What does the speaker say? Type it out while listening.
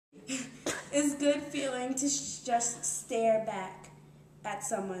It's good feeling to just stare back at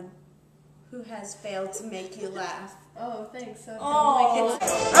someone who has failed to make you laugh. Oh, thanks. So Oh.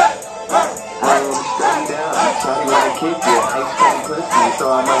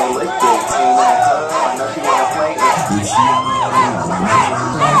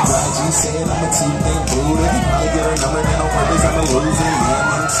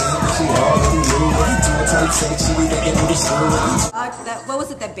 What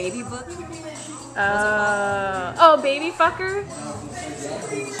was it, that baby book? Oh, baby fucker?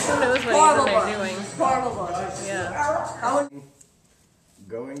 Who knows what even they're doing? Horrible. Yeah.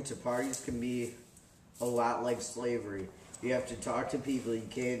 Going to parties can be a lot like slavery. You have to talk to people you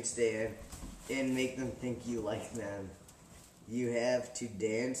can't stand and make them think you like them. You have to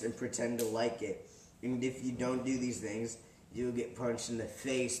dance and pretend to like it. And if you don't do these things, you'll get punched in the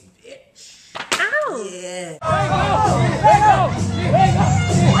face, bitch. Ow! Yeah.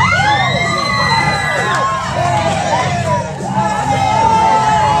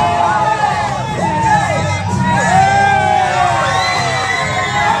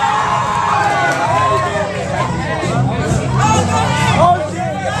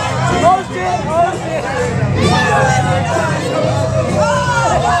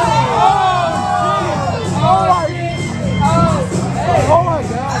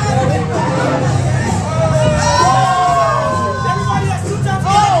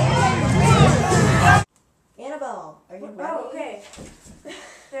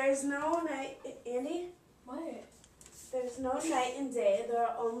 There's no night, Andy? What? There's no night and day, there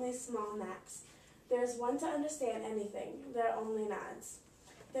are only small naps. There's one to understand anything, there are only nods.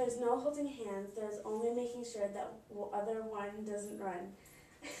 There's no holding hands, there's only making sure that other one doesn't run.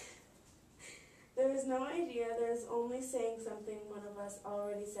 There is no idea, there's only saying something one of us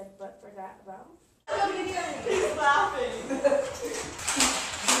already said but forgot about. He's laughing.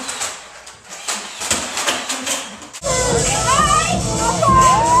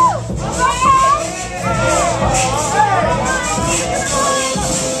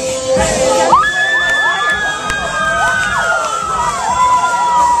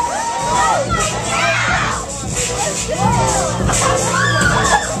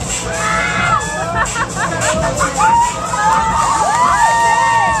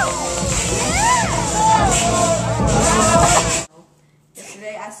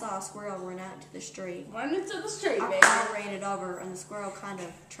 Yesterday I saw a squirrel run out into the street. Run into the street, baby. I ran it over and the squirrel kind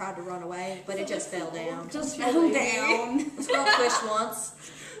of tried to run away, but it just fell down. Just fell down. The squirrel twitched once,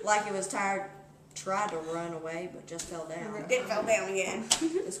 like it was tired, tried to run away, but just fell down. It fell down again.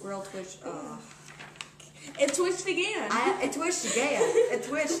 The squirrel twitched, It twitched again. it twitched again. It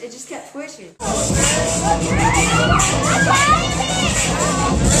twitched, it just kept twitching.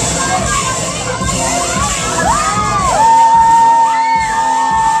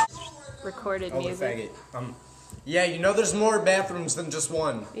 Recorded music. Yeah, you know there's more bathrooms than just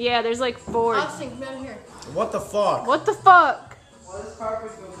one. Yeah, there's like 4. Austin, come down here. What the fuck? What the fuck? Well, this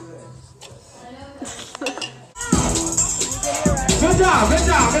carpet goes there. Good job, good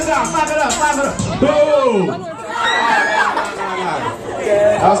job, good job. Clap it up, clap it up. Boom!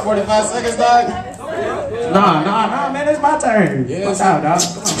 That was 45 seconds, dog. Nah, man, it's my turn. Yeah, what's out, dog?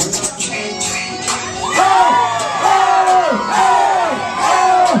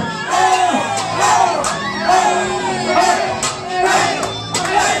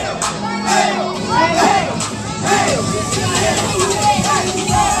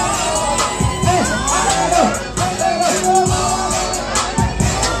 Come on.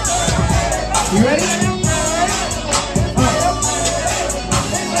 You ready?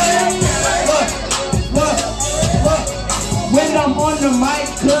 Look. When I'm on the mic,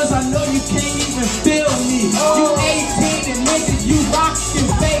 cause I know you can't even feel me. You 18 and nigga, you rockin'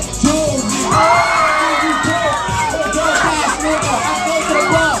 fake jewelry. You don't pass, nigga. I go to the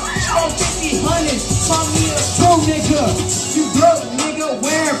club, smoke 50 hundreds, call me a true nigga. You broke, nigga,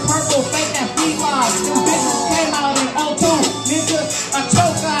 wearing purple, fake that feet lines. Them bitches came out in O2, nigga, a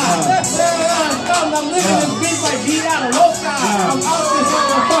choke out. I'm living this bitch like beat out of loca. I'm out this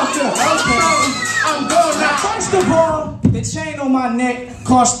motherfucker. I'm going now. First of all, the chain on my neck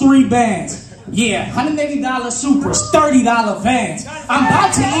costs 3 bands. Yeah, $180 Supras, $30 Vans. I'm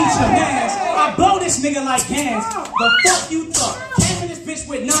about to eat your mans. I blow this nigga like hands. The fuck you thought? Came in this bitch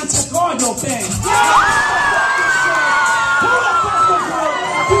with non-took all your bands. Who the fuck was bro?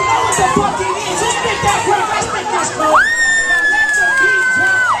 You know what the fuck it is. Who spit that work? I spit this bro.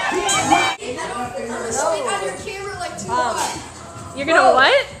 You're gonna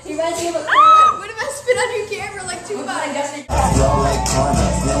what? You guys give a what if I spit on your camera like 2 bucks?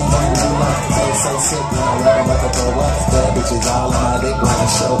 So sick when I rap, I'm about to throw up. Bad bitches all on my dick like a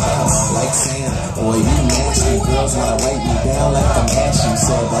show. Like saying, boy, you nasty. Girls wanna wait me down like I'm ashy.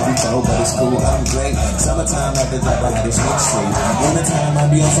 Said that before, but it's cool, I'm great. Summertime at the drop, I had this mix straight. Wintertime, I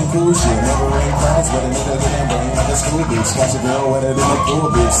be on some cool shit. Never rain clouds, but a nigga get in brain like a school bitch. Watch a girl wetter than a pool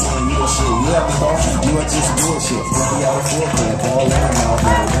bitch. Saying you a shit, you have me thought you are just bullshit. Put me out of foreplay, all in my mouth,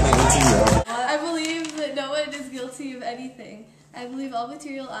 now when it hits you up. I believe that no one is guilty of anything. I believe all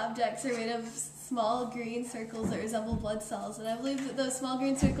material objects are made of small green circles that resemble blood cells, and I believe that those small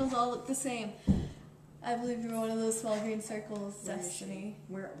green circles all look the same. I believe you're one of those small green circles, Destiny.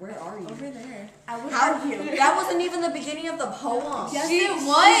 Where are you? Over there. I would How? argue. That wasn't even the beginning of the poem. Yes, She it was.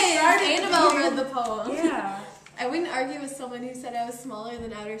 started Annabelle reading- read the poem. Yeah. I wouldn't argue with someone who said I was smaller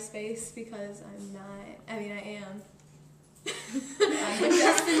than outer space because I'm not. I mean, I am. I'm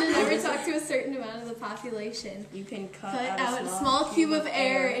destined to never talk to a certain amount of the population. You can cut Cut out a small cube of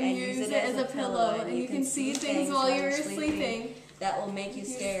air and use it as a pillow, and you can see things while you're sleeping. That will make you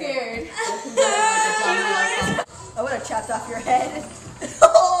You're scared. scared. I would have chopped off your head.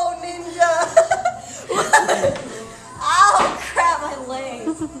 Oh, ninja! Ow, crap, my leg.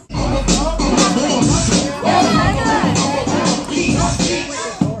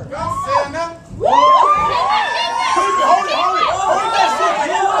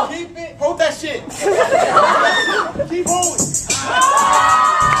 Hold that shit. Keep holding.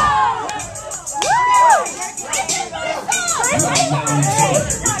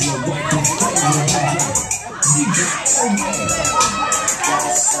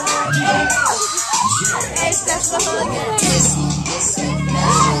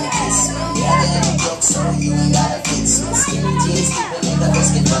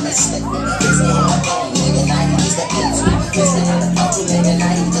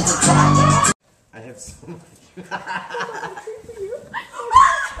 I have so much.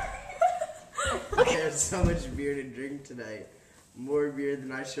 I have so much beer to drink tonight. More beer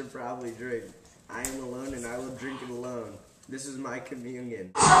than I should probably drink. I am alone and I will drink it alone. This is my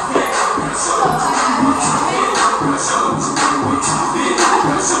communion.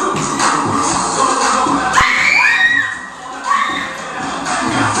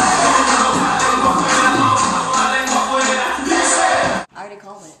 I already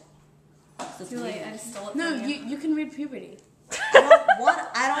called it. It's Too late. weird. I stole it No, from you. you can read puberty.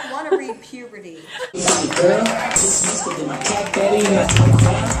 I don't want to read puberty. Girl, this used to be my cat daddy and my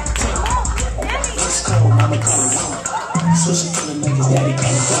 25. It's cold, mama calling home. Switching to the niggas, daddy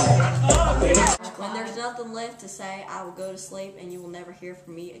coming home. When there's nothing left to say, I will go to sleep and you will never hear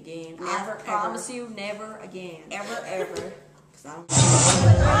from me again. Never, I promise you, never again. Ever, ever. 'Cause I don't.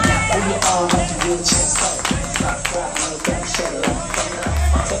 We all have to do the chest up. Drop, no back, shut it up.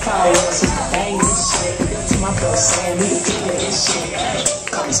 The power was just the bang this shit. To my first saying, we the king of this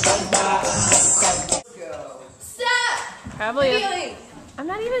shit. Call me SpongeBob. Stop! Probably. Feeling. I'm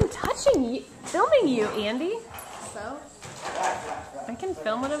not even touching you, filming you, Andy. So? I can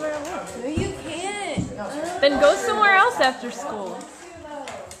film whatever I want. No, you can't. Then go somewhere else after school.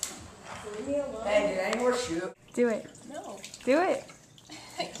 Hey, dude, any more shoot? Do it. No, Do it.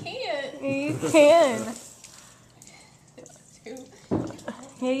 I can't. You can. Too.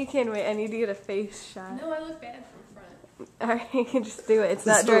 Yeah, you can. Wait, I need to get a face shot. No, I look bad from front. Alright, you can just do it. It's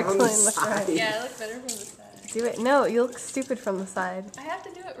not So on directly the in the front. side. Yeah, I look better from the side. Do it. No, you look stupid from the side. I have to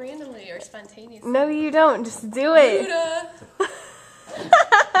do it randomly or spontaneously. No, you don't. Just do it. Buddha.